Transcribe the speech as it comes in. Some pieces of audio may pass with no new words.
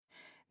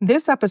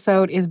This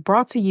episode is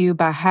brought to you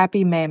by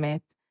Happy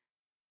Mammoth.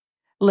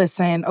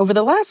 Listen, over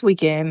the last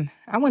weekend,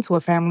 I went to a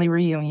family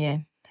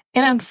reunion,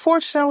 and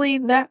unfortunately,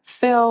 that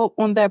fell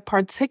on that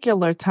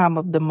particular time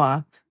of the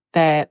month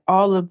that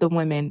all of the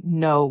women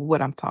know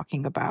what I'm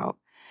talking about.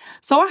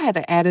 So I had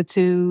an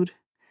attitude.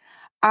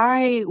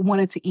 I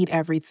wanted to eat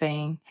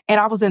everything, and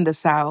I was in the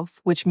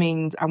South, which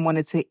means I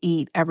wanted to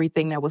eat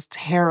everything that was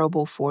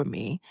terrible for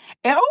me.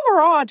 And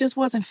overall, I just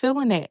wasn't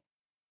feeling it.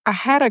 I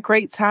had a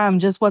great time,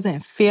 just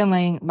wasn't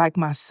feeling like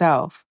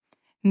myself.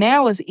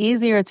 Now it's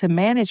easier to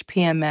manage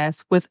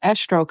PMS with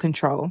estro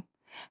control.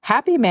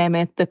 Happy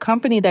Mammoth, the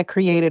company that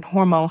created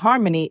Hormone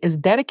Harmony, is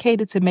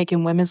dedicated to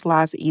making women's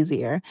lives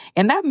easier.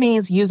 And that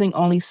means using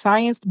only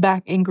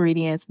science-backed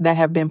ingredients that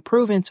have been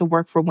proven to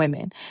work for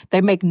women.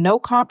 They make no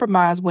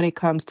compromise when it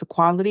comes to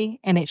quality,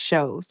 and it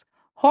shows.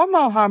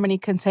 Hormone Harmony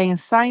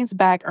contains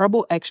science-backed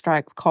herbal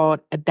extracts called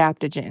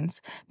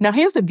adaptogens. Now,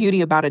 here's the beauty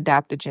about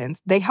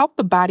adaptogens. They help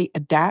the body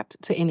adapt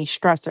to any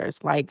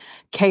stressors, like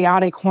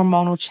chaotic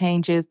hormonal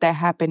changes that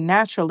happen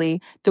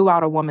naturally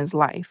throughout a woman's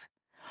life.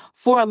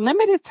 For a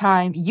limited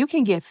time, you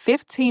can get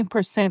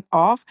 15%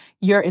 off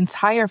your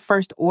entire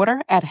first order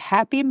at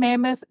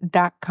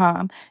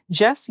happymammoth.com.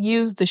 Just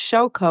use the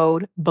show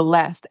code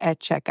BLESSED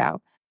at checkout.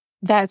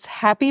 That's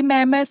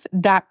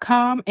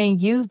happymammoth.com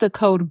and use the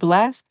code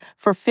BLESSED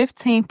for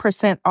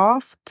 15%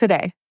 off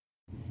today.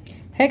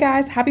 Hey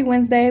guys, happy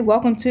Wednesday.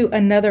 Welcome to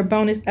another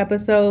bonus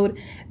episode.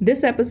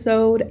 This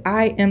episode,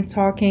 I am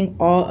talking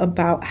all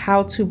about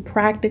how to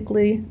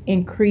practically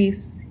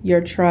increase your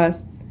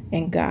trust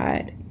in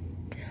God.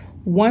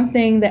 One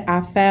thing that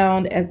I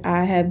found as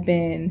I have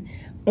been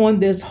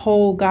on this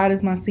whole God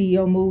is my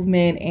CEO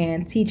movement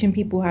and teaching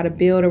people how to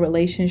build a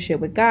relationship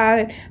with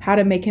God, how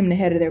to make him the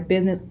head of their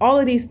business, all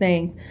of these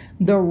things,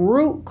 the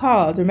root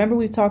cause, remember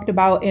we talked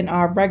about in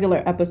our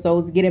regular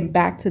episodes, getting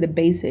back to the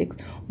basics.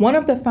 One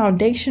of the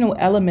foundational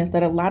elements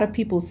that a lot of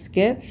people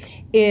skip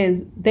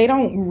is they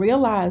don't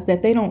realize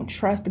that they don't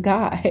trust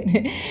God.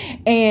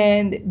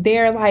 And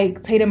they're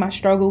like, Tatum, I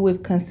struggle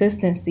with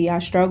consistency. I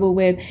struggle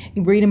with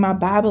reading my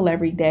Bible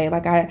every day.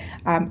 Like I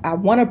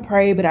want to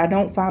pray, but I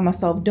don't find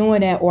myself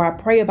doing that. Or I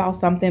pray about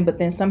something, but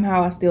then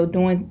somehow I still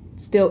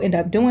end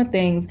up doing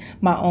things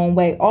my own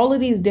way. All of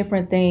these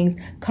different things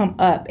come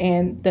up.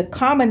 And the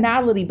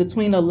commonality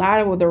between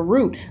the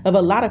root of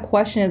a lot of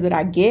questions that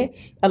I get,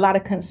 a lot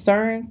of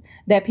concerns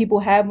that people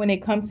have when they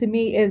come to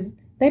me is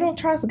they don't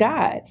trust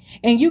God.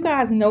 And you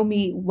guys know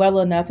me well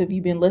enough, if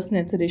you've been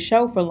listening to this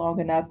show for long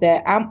enough,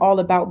 that I'm all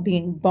about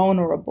being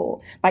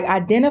vulnerable. Like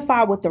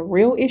identify what the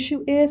real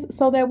issue is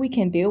so that we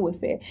can deal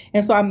with it.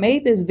 And so I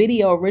made this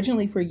video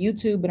originally for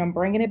YouTube, but I'm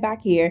bringing it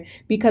back here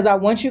because I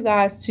want you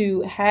guys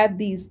to have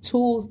these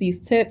tools, these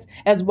tips,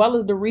 as well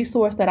as the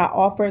resource that I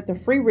offer, the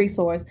free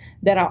resource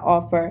that I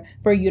offer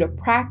for you to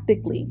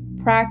practically,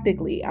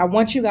 I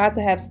want you guys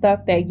to have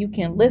stuff that you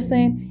can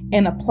listen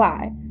and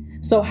apply.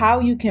 So how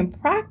you can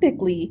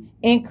practically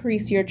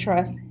increase your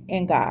trust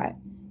in God.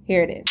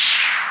 Here it is.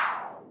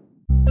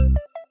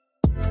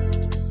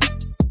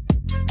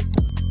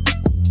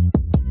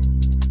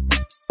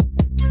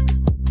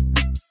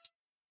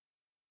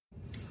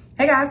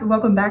 Hey guys,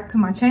 welcome back to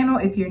my channel.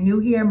 If you're new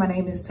here, my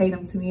name is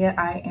Tatum Tamia.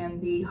 I am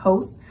the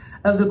host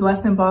of the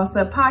Blessed and Bossed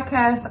Up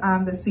podcast.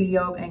 I'm the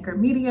CEO of Anchor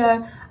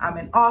Media. I'm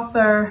an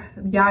author,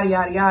 yada,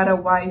 yada, yada,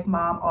 wife,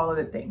 mom, all of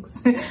the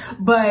things.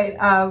 But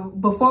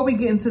before we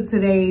get into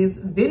today's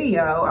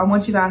video, I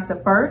want you guys to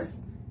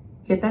first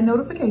hit that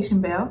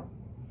notification bell,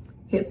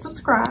 hit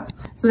subscribe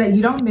so that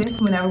you don't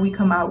miss whenever we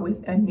come out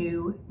with a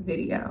new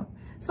video.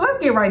 So let's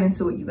get right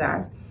into it, you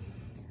guys.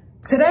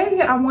 Today,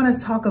 I want to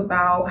talk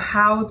about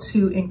how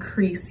to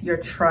increase your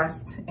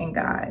trust in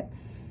God.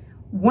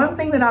 One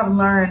thing that I've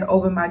learned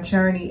over my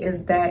journey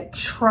is that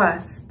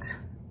trust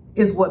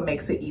is what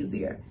makes it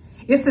easier.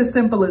 It's as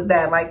simple as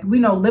that. Like, we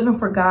know living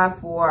for God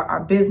for our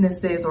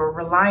businesses or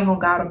relying on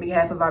God on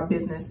behalf of our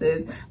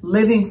businesses,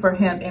 living for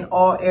him in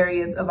all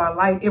areas of our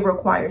life, it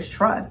requires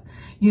trust.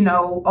 You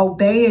know,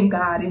 obeying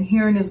God and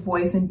hearing his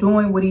voice and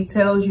doing what he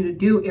tells you to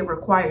do, it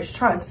requires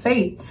trust.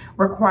 Faith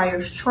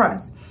requires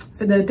trust.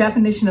 For the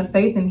definition of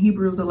faith in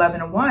Hebrews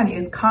 11:1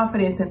 is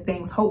confidence in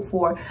things hoped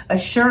for,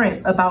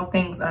 assurance about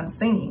things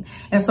unseen.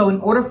 And so in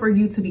order for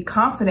you to be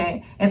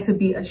confident and to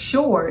be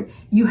assured,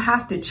 you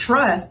have to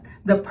trust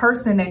the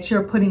person that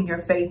you're putting your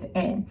faith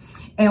in.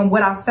 And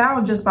what I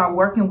found just by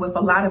working with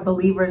a lot of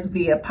believers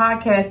via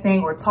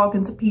podcasting or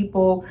talking to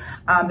people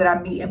that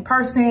I meet in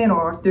person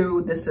or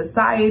through the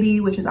Society,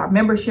 which is our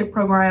membership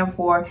program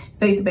for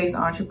faith-based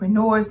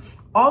entrepreneurs,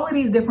 all of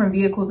these different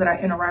vehicles that I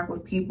interact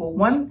with people,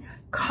 one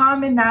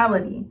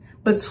commonality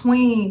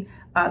between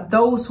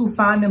those who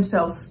find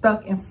themselves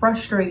stuck and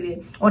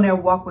frustrated on their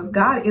walk with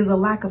God is a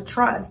lack of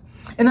trust.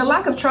 And the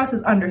lack of trust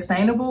is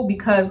understandable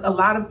because a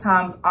lot of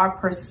times our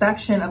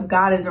perception of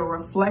God is a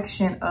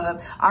reflection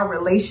of our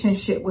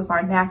relationship with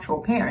our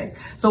natural parents.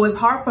 So it's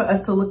hard for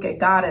us to look at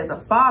God as a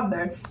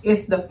father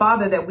if the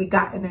father that we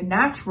got in the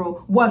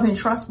natural wasn't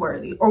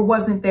trustworthy or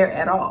wasn't there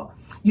at all.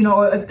 You know,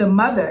 or if the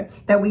mother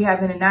that we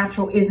have in the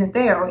natural isn't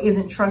there or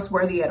isn't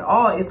trustworthy at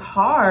all, it's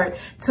hard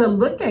to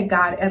look at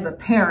God as a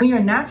parent when your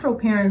natural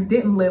parents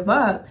didn't live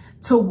up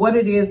to what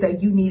it is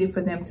that you needed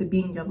for them to be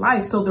in your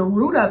life. So the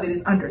root of it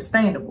is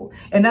understandable.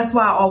 And that's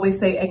why I always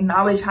say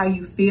acknowledge how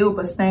you feel,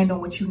 but stand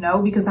on what you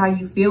know, because how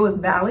you feel is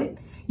valid.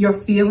 Your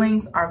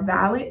feelings are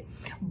valid.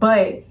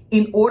 But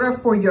in order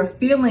for your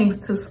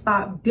feelings to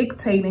stop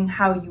dictating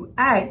how you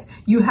act,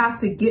 you have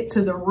to get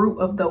to the root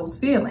of those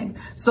feelings.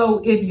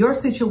 So if your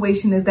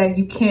situation is that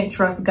you can't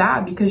trust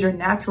God because your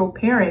natural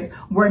parents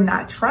were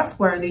not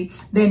trustworthy,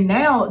 then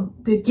now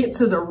to get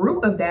to the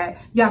root of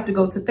that, you have to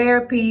go to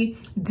therapy,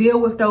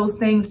 deal with those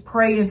things,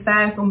 pray and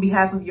fast on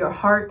behalf of your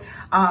heart,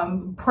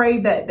 pray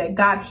that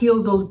God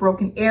heals those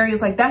broken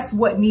areas. Like that's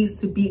what needs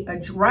to be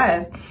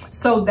addressed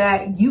so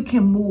that you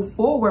can move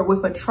forward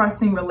with a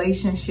trusting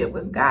relationship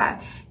with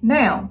God.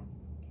 Now,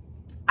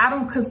 I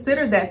don't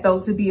consider that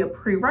though to be a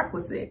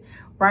prerequisite,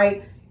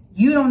 right?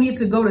 You don't need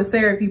to go to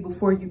therapy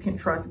before you can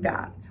trust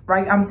God,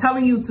 right? I'm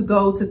telling you to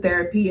go to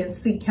therapy and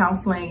seek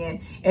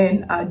counseling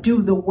and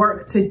do the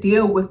work to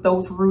deal with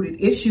those rooted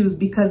issues,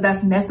 because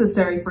that's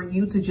necessary for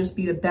you to just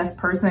be the best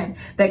person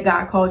that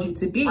God calls you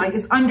to be. Right?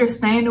 It's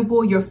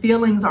understandable. Your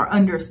feelings are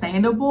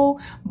understandable,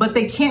 but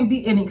they can't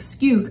be an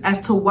excuse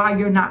as to why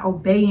you're not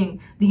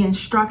obeying the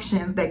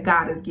instructions that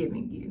God is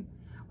giving you.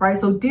 Right?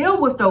 So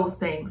deal with those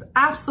things.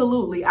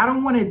 Absolutely. I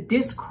don't want to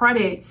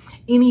discredit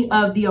any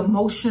of the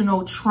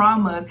emotional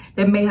traumas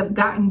that may have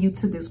gotten you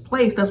to this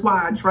place. That's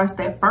why I addressed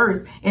that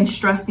first and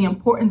stress the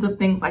importance of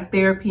things like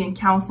therapy and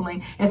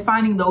counseling and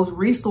finding those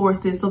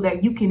resources so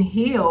that you can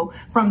heal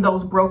from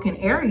those broken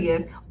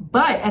areas.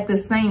 But at the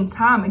same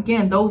time,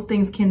 again, those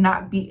things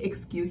cannot be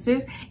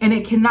excuses, and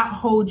it cannot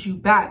hold you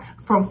back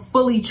from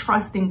fully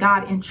trusting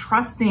God and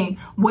trusting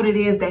what it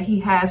is that He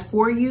has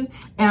for you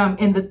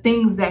and the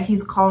things that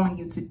He's calling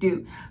you to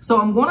do.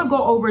 So I'm going to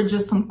go over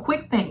just some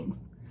quick things.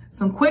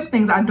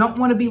 I don't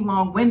want to be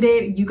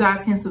long-winded. You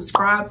guys can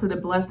subscribe to the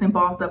Blessed and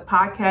Bossed Up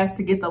podcast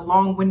to get the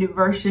long-winded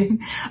version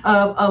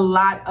of a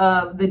lot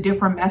of the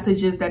different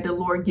messages that the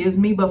Lord gives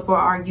me. But for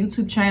our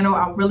YouTube channel,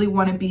 I really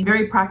want to be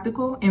very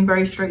practical and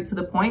very straight to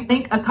the point.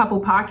 Link a couple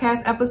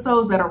podcast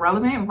episodes that are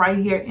relevant right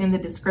here in the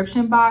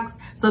description box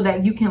so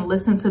that you can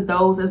listen to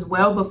those as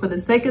well. But for the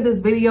sake of this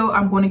video,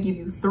 I'm going to give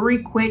you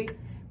 3 quick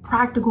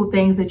practical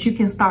things that you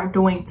can start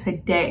doing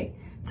today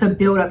to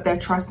build up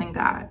that trust in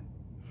God.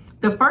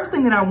 The first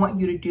thing that I want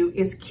you to do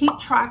is keep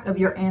track of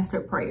your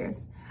answered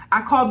prayers.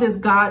 I call this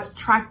God's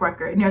track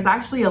record, and there's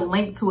actually a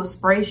link to a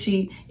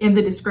spreadsheet in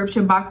the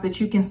description box that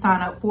you can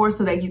sign up for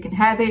so that you can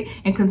have it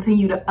and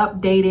continue to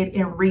update it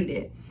and read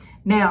it.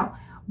 Now,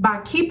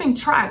 by keeping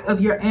track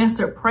of your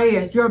answered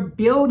prayers, you're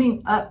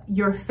building up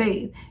your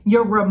faith.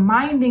 You're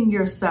reminding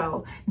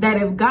yourself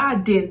that if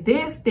God did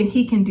this, then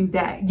He can do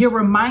that. You're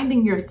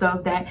reminding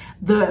yourself that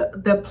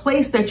the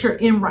place that you're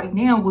in right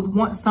now was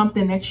once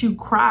something that you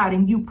cried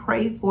and you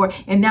prayed for,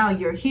 and now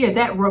you're here.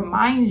 That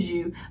reminds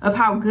you of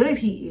how good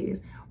He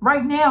is.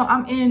 Right now,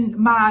 I'm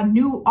in my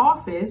new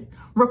office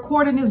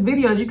recording this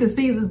video. As you can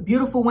see, it's this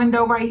beautiful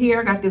window right here.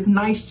 I got this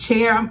nice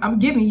chair. I'm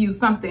giving you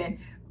something,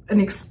 an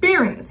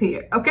experience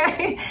here,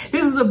 okay?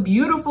 This is a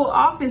beautiful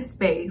office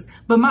space,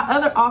 but my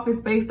other office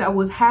space that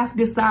was half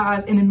this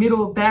size in the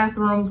middle of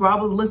bathrooms where I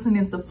was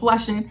listening to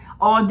Flushing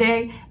all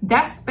day,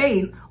 that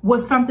space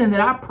was something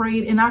that I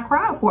prayed and I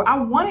cried for. I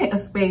wanted a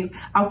space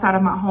outside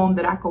of my home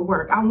that I could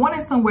work. I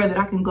wanted somewhere that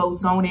I can go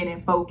zone in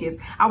and focus.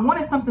 I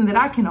wanted something that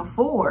I can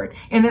afford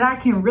and that I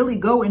can really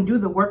go and do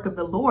the work of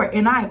the Lord.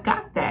 And I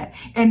got that.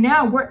 And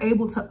now we're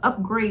able to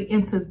upgrade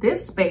into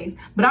this space,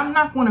 but I'm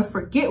not going to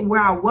forget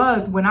where I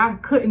was when I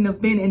couldn't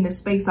have been in the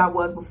space I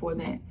was before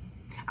then.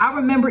 I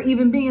remember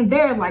even being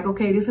there like,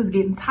 okay, this is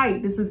getting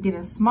tight. This is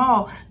getting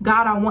small.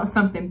 God, I want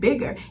something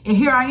bigger. And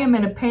here I am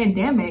in a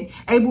pandemic,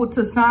 able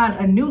to sign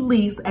a new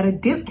lease at a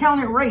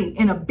discounted rate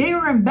in a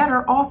bigger and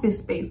better office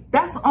space.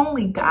 That's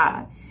only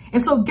God.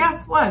 And so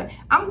guess what?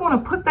 I'm going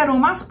to put that on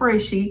my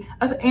spreadsheet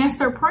of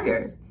answered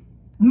prayers.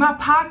 My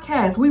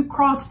podcast, we've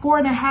crossed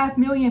 4.5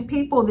 million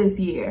people this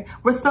year.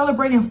 We're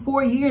celebrating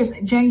 4 years.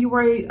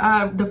 January,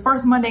 the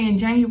first Monday in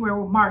January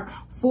will mark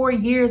 4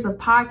 years of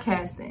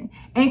podcasting.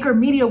 Anchor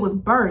Media was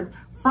birthed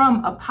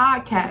from a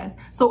podcast.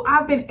 So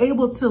I've been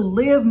able to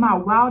live my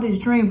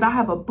wildest dreams. I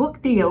have a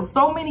book deal,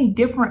 so many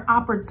different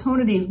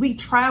opportunities. We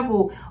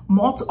traveled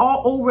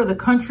all over the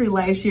country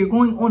last year,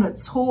 going on a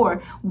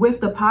tour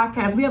with the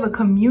podcast. We have a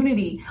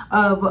community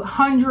of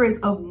hundreds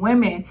of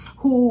women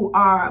who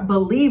are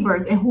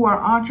believers and who are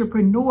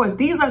entrepreneurs.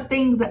 These are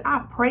things that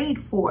I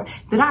prayed for,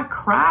 that I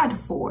cried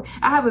for.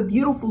 I have a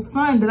beautiful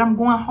son that I'm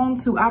going home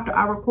to after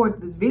I record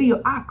this video.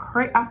 I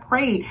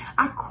prayed,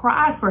 I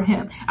cried for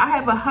him. I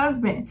have a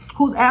husband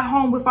who's at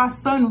home with our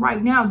son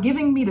right now,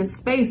 giving me the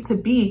space to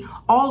be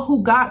all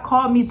who God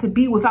called me to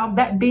be without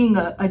that being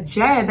a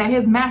jab at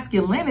his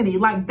masculinity.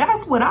 Like,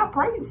 that's what I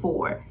prayed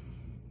for.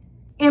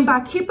 And by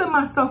keeping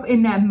myself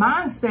in that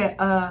mindset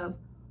of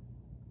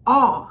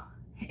awe,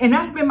 and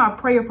that's been my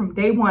prayer from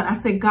day one. I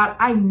said, God,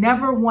 I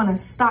never want to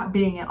stop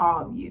being in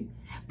awe of you.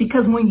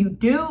 Because when you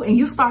do and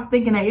you start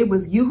thinking that it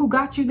was you who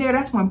got you there,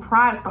 that's when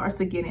pride starts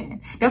to get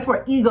in. That's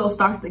where ego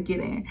starts to get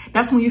in.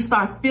 That's when you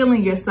start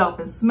feeling yourself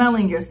and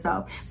smelling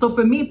yourself. So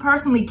for me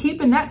personally,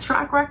 keeping that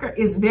track record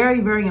is very,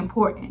 very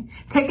important.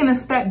 Taking a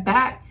step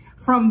back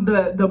from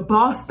the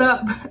bossed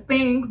up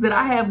things that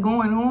I have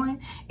going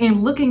on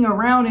and looking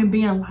around and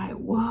being like,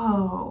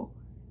 whoa,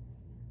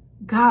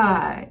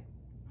 God,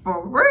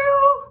 for real?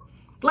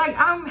 Like,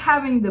 I'm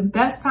having the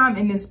best time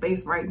in this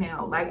space right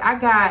now. Like,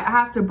 I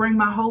have to bring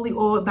my holy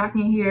oil back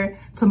in here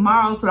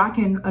tomorrow so I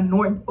can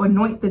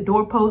anoint the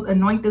doorpost,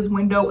 anoint this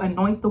window,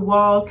 anoint the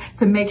walls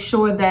to make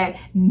sure that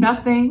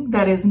nothing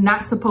that is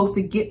not supposed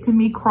to get to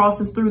me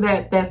crosses through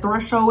that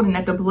threshold, and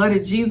that the blood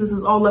of Jesus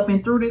is all up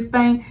and through this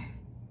thing.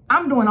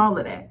 I'm doing all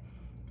of that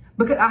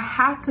because I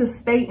have to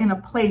stay in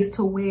a place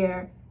to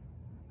where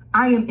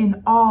I am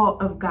in awe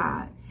of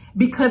God.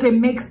 Because it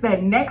makes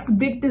that next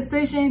big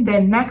decision,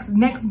 that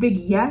next big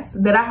yes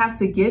that I have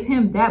to give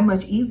him that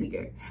much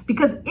easier.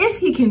 Because if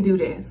he can do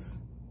this,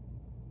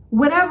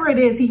 whatever it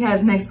is he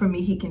has next for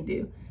me, he can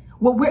do.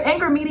 What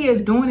Anchor Media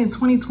is doing in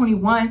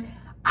 2021,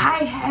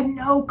 I have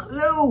no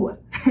clue.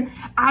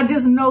 I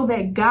just know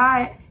that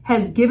God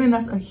has given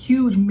us a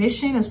huge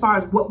mission as far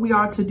as what we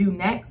are to do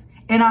next.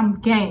 And I'm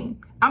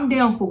game. I'm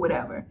down for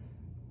whatever.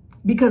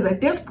 Because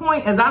at this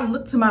point, as I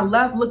look to my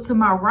left, look to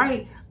my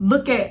right,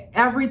 look at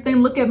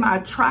everything, look at my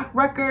track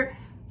record,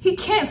 he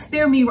can't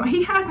steer me right.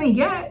 He hasn't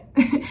yet.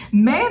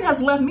 Man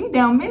has let me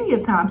down many a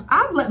times.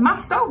 I've let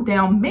myself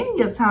down many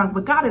a times,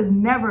 but God has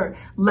never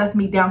left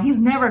me down. He's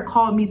never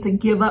called me to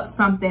give up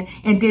something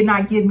and did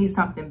not give me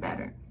something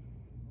better.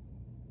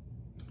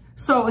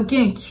 So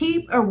again,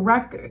 keep a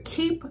record,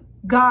 keep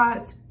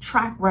God's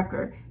track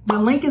record. The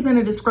link is in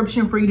the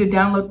description for you to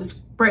download the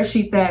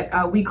spreadsheet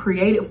that we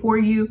created for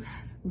you.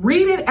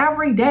 Read it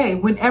every day.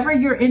 Whenever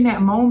you're in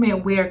that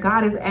moment where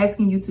God is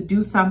asking you to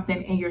do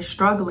something and you're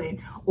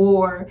struggling,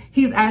 or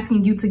he's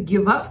asking you to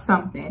give up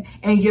something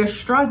and you're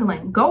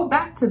struggling, go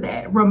back to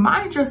that.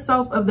 Remind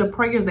yourself of the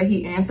prayers that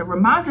he answered.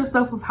 Remind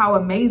yourself of how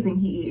amazing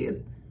he is.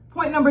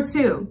 Point number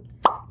 2,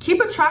 keep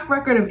a track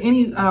record of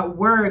any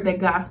word that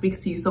God speaks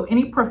to you. So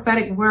any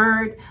prophetic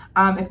word,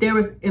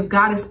 if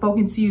God has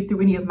spoken to you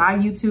through any of my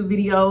YouTube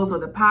videos or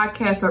the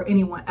podcast or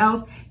anyone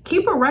else,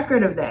 keep a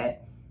record of that.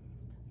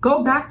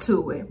 Go back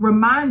to it.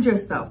 Remind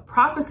yourself.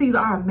 Prophecies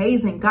are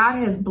amazing. God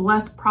has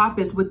blessed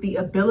prophets with the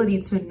ability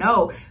to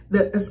know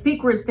the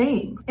secret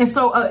things. And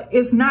so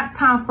it's not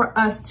time for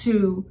us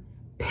to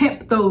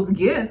pimp those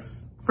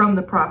gifts from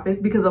the prophets,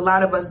 because a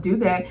lot of us do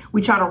that.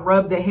 We try to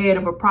rub the head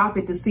of a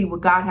prophet to see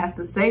what God has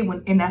to say,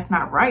 and that's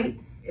not right.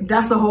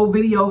 That's a whole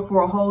video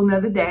for a whole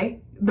nother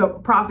day. The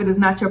prophet is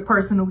not your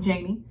personal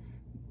genie,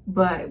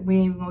 but we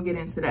ain't even gonna get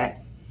into that.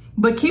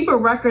 But keep a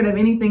record of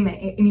anything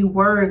any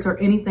words or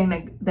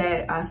anything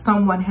that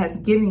someone has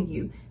given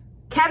you.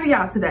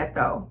 Caveat to that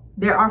though,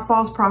 there are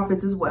false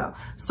prophets as well.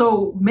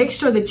 So make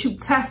sure that you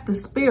test the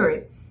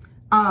spirit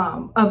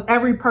of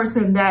every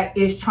person that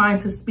is trying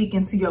to speak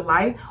into your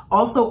life.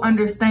 Also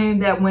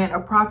understand that when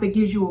a prophet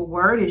gives you a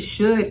word, it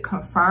should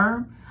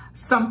confirm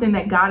something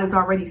that God is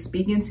already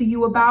speaking to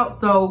you about.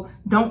 So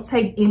don't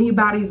take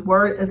anybody's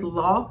word as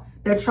law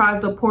that tries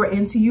to pour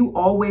into you.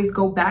 Always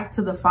go back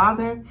to the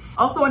Father.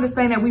 Also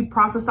understand that we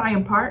prophesy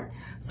in part.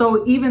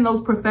 So even those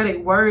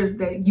prophetic words,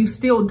 that you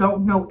still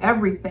don't know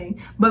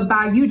everything, but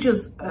by you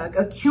just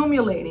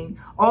accumulating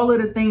all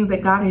of the things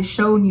that God has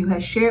shown you,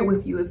 has shared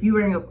with you, if you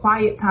were in a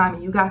quiet time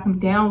and you got some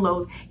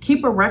downloads,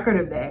 keep a record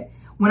of that.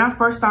 When I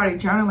first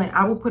started journaling,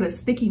 I would put a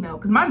sticky note,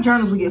 because my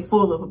journals would get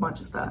full of a bunch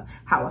of stuff.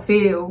 How I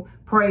feel,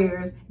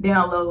 prayers,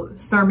 downloads,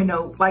 sermon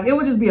notes. Like, it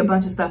would just be a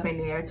bunch of stuff in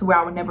there to where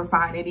I would never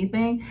find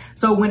anything.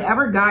 So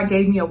whenever God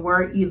gave me a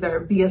word, either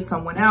via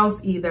someone else,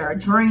 either a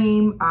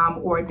dream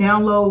or a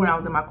download when I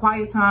was in my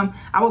quiet time,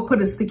 I would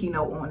put a sticky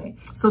note on it.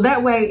 So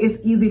that way it's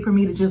easy for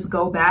me to just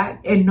go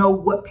back and know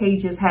what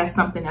pages has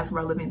something that's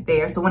relevant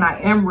there. So when I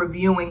am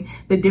reviewing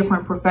the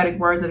different prophetic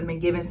words that have been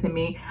given to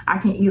me, I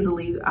can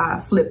easily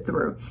flip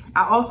through.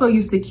 I also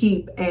used to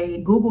keep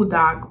a Google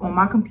Doc on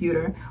my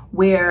computer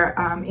where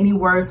any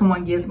words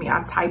someone gives me,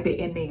 I type it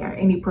in there,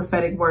 any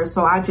prophetic words.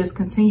 So I just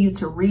continue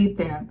to read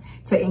them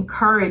to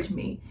encourage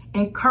me.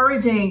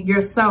 Encouraging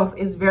yourself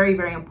is very,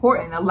 very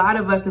important. A lot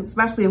of us,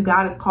 especially if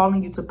God is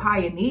calling you to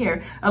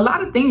pioneer, a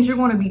lot of things you're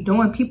going to be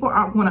doing, people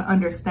aren't going to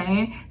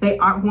understand. They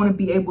aren't going to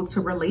be able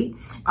to relate.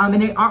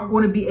 And they aren't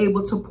going to be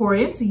able to pour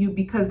into you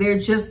because they're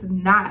just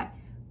not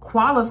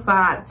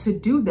qualified to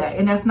do that.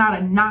 And that's not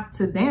a knock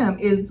to them.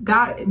 Is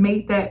God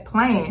made that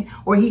plan,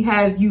 or he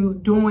has you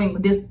doing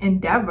this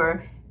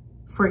endeavor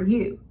for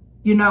you,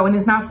 you know, and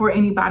it's not for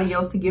anybody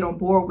else to get on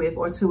board with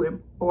or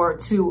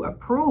to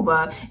approve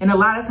of. And a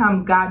lot of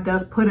times God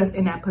does put us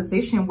in that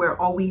position where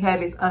all we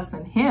have is us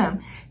and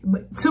him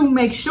to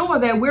make sure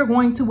that we're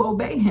going to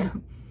obey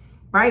him.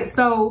 Right?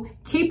 So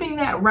keeping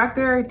that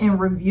record and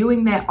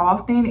reviewing that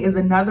often is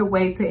another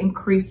way to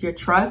increase your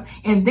trust.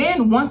 And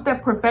then once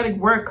that prophetic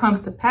word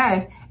comes to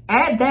pass,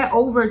 add that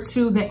over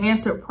to the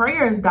answered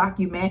prayers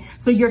document.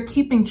 So you're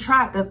keeping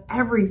track of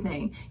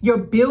everything. You're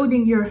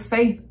building your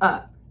faith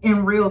up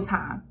in real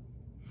time.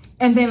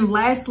 And then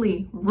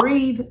lastly,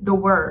 read the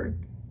word.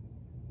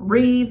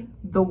 Read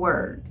the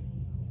word.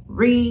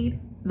 Read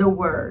the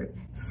word.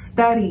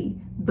 Study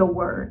the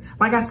word.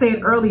 Like I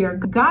said earlier,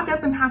 God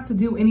doesn't have to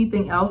do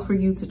anything else for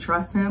you to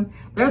trust him.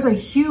 There's a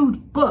huge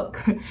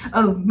book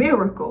of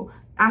miracle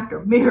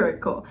after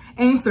miracle,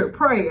 answered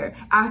prayer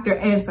after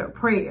answered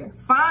prayer.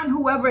 Find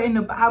whoever in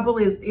the Bible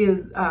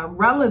is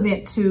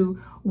relevant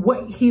to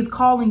what he's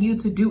calling you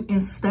to do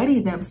and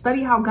study them.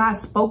 Study how God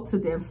spoke to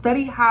them.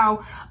 Study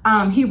how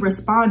he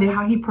responded,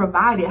 how he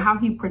provided, how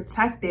he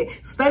protected.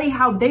 Study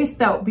how they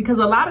felt, because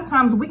a lot of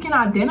times we can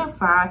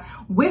identify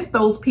with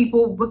those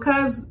people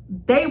because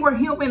they were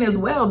human as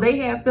well. They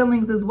had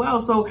feelings as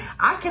well. So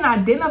I can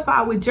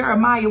identify with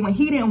Jeremiah when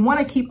he didn't want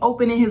to keep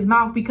opening his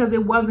mouth because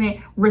it wasn't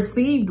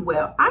received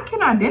well. I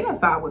can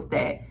identify with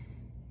that.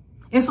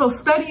 And so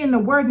studying the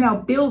word now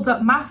builds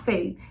up my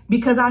faith,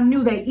 because I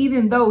knew that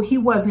even though he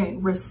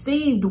wasn't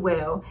received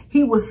well,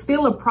 he was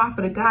still a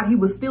prophet of God. He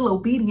was still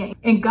obedient,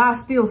 and God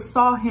still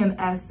saw him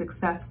as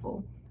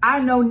successful.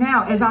 I know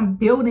now, as I'm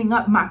building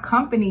up my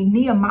company,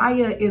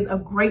 Nehemiah is a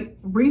great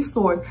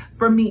resource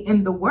for me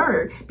in the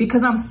word,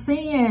 because I'm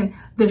seeing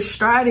the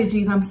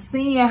strategies. I'm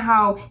seeing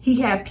how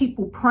he had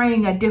people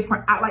praying at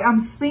different, I'm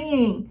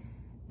seeing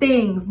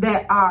things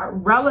that are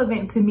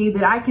relevant to me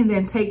that I can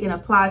then take and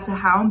apply to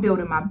how I'm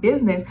building my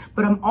business.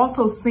 But I'm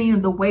also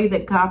seeing the way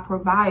that God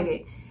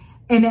provided.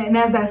 And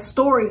as that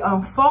story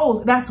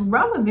unfolds, that's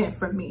relevant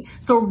for me.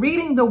 So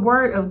reading the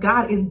word of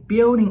God is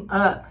building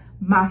up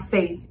my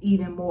faith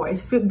even more.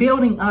 It's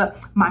building up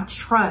my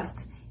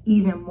trust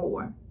even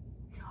more.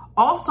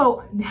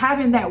 Also,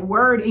 having that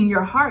word in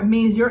your heart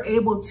means you're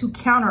able to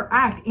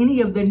counteract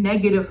any of the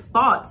negative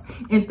thoughts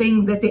and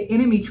things that the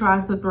enemy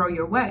tries to throw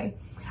your way.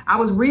 I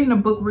was reading a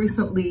book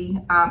recently.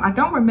 I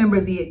don't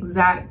remember the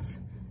exact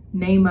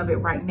name of it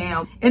right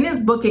now. In this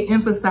book, it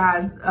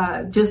emphasized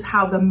just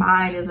how the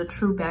mind is a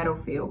true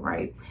battlefield,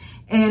 right?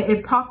 And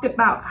it talked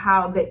about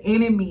how the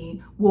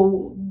enemy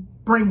will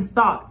bring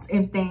thoughts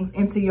and things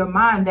into your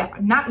mind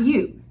that not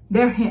you,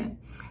 they're him.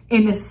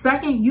 And the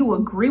second you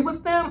agree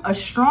with them, a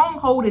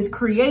stronghold is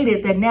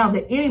created that now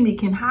the enemy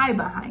can hide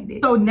behind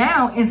it. So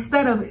now,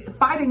 instead of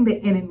fighting the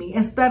enemy,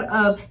 instead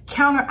of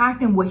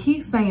counteracting what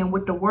he's saying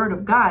with the word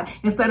of God,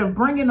 instead of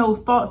bringing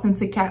those thoughts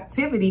into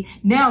captivity,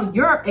 now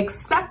you're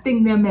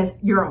accepting them as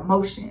your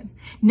emotions.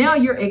 Now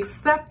you're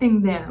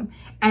accepting them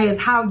as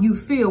how you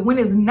feel, when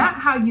it's not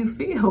how you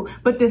feel.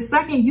 But the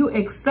second you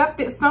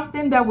accepted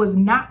something that was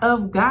not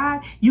of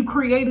God, you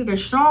created a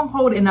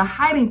stronghold and a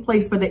hiding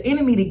place for the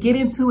enemy to get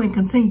into and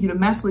continue to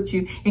mess with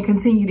you and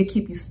continue to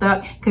keep you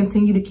stuck,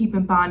 continue to keep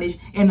in bondage,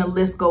 and the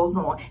list goes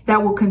on.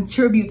 That will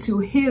contribute to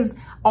his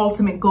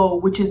ultimate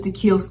goal, which is to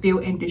kill, steal,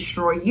 and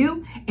destroy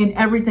you and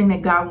everything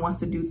that God wants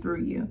to do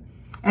through you.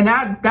 And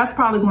that's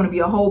probably going to be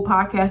a whole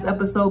podcast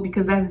episode,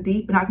 because that's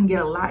deep and I can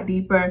get a lot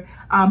deeper.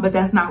 But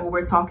that's not what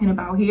we're talking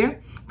about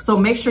here. So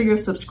make sure you're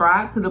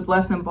subscribed to the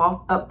Blessed and Bossed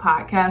Up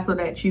podcast so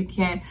that you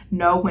can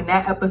know when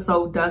that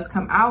episode does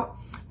come out.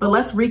 But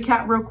let's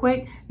recap real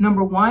quick.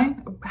 Number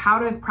one, how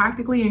to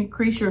practically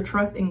increase your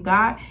trust in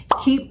God.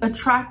 Keep a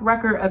track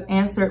record of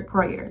answered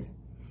prayers.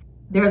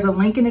 There's a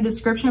link in the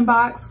description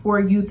box for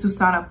you to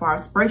sign up for our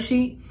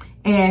spreadsheet,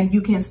 and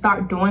you can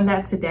start doing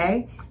that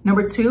today.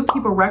 Number two,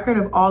 keep a record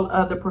of all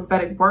of the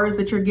prophetic words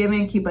that you're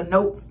giving. Keep a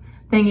notes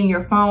thing in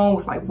your phone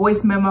with like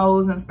voice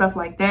memos and stuff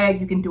like that.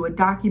 You can do a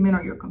document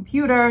on your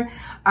computer.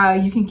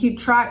 You can keep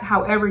track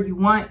however you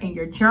want in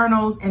your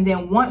journals. And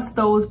then once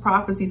those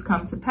prophecies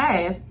come to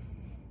pass,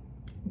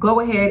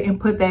 go ahead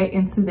and put that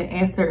into the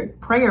answered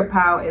prayer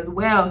pile as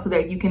well, so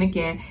that you can,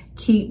 again,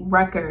 keep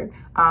record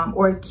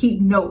or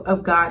keep note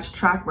of God's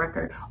track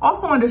record.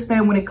 Also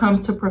understand when it comes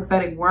to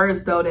prophetic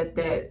words, though,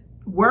 that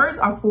words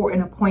are for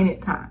an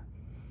appointed time.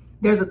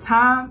 There's a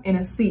time and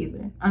a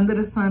season under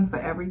the sun for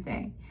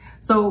everything.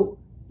 So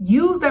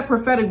use that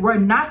prophetic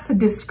word not to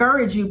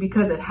discourage you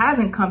because it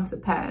hasn't come to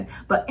pass,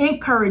 but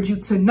encourage you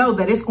to know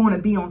that it's going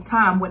to be on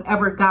time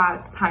whenever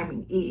God's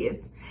timing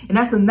is. And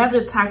that's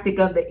another tactic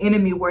of the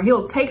enemy, where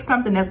he'll take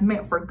something that's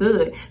meant for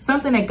good,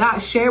 something that God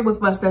shared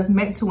with us that's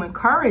meant to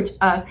encourage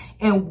us,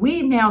 and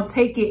we now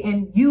take it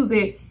and use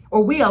it,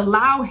 or we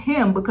allow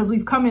him, because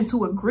we've come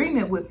into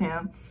agreement with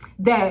him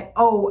that,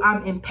 oh,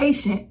 I'm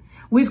impatient.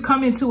 We've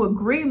come into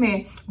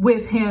agreement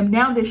with him.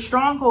 Now this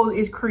stronghold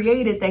is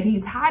created that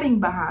he's hiding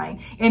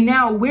behind. And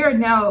now we're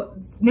now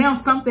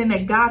something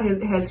that God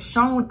has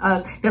shown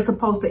us that's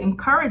supposed to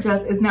encourage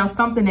us is now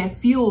something that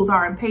fuels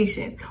our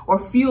impatience or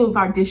fuels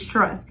our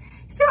distrust.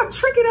 You see how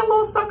tricky that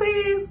little sucker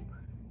is?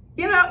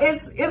 You know,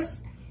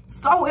 it's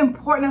so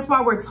important. That's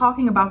why we're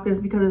talking about this,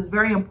 because it's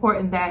very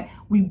important that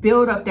we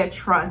build up that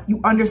trust.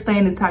 You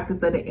understand the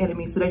tactics of the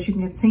enemy so that you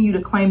can continue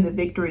to claim the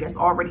victory that's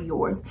already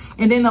yours.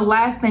 And then the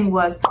last thing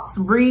was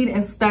read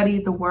and study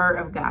the word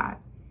of God.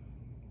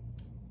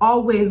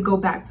 Always go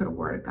back to the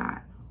word of God.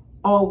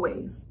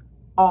 Always,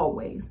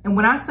 always. And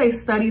when I say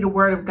study the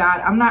word of God,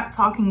 I'm not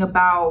talking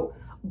about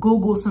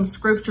Google some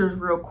scriptures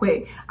real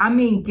quick. I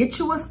mean, get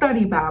you a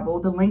study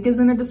Bible. The link is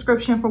in the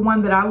description for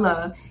one that I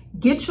love.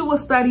 Get you a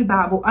study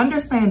Bible.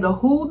 Understand the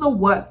who, the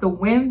what, the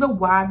when, the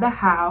why, the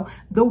how,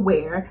 the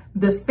where,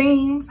 the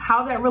themes,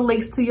 how that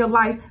relates to your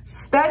life.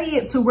 Study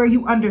it to where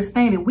you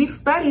understand it. We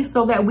study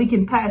so that we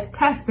can pass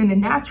tests in the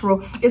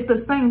natural. It's the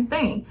same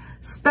thing.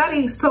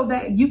 Study so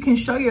that you can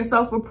show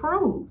yourself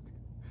approved.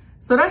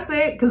 So that's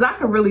it, because I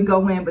could really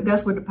go in, but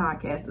that's what the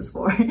podcast is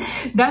for.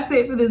 That's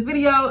it for this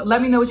video. Let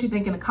me know what you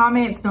think in the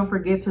comments. Don't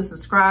forget to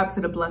subscribe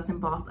to the Blessed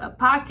and Bossed Up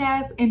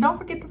podcast. And don't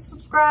forget to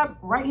subscribe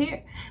right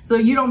here so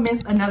you don't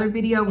miss another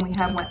video when we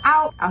have one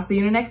out. I'll see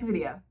you in the next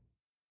video.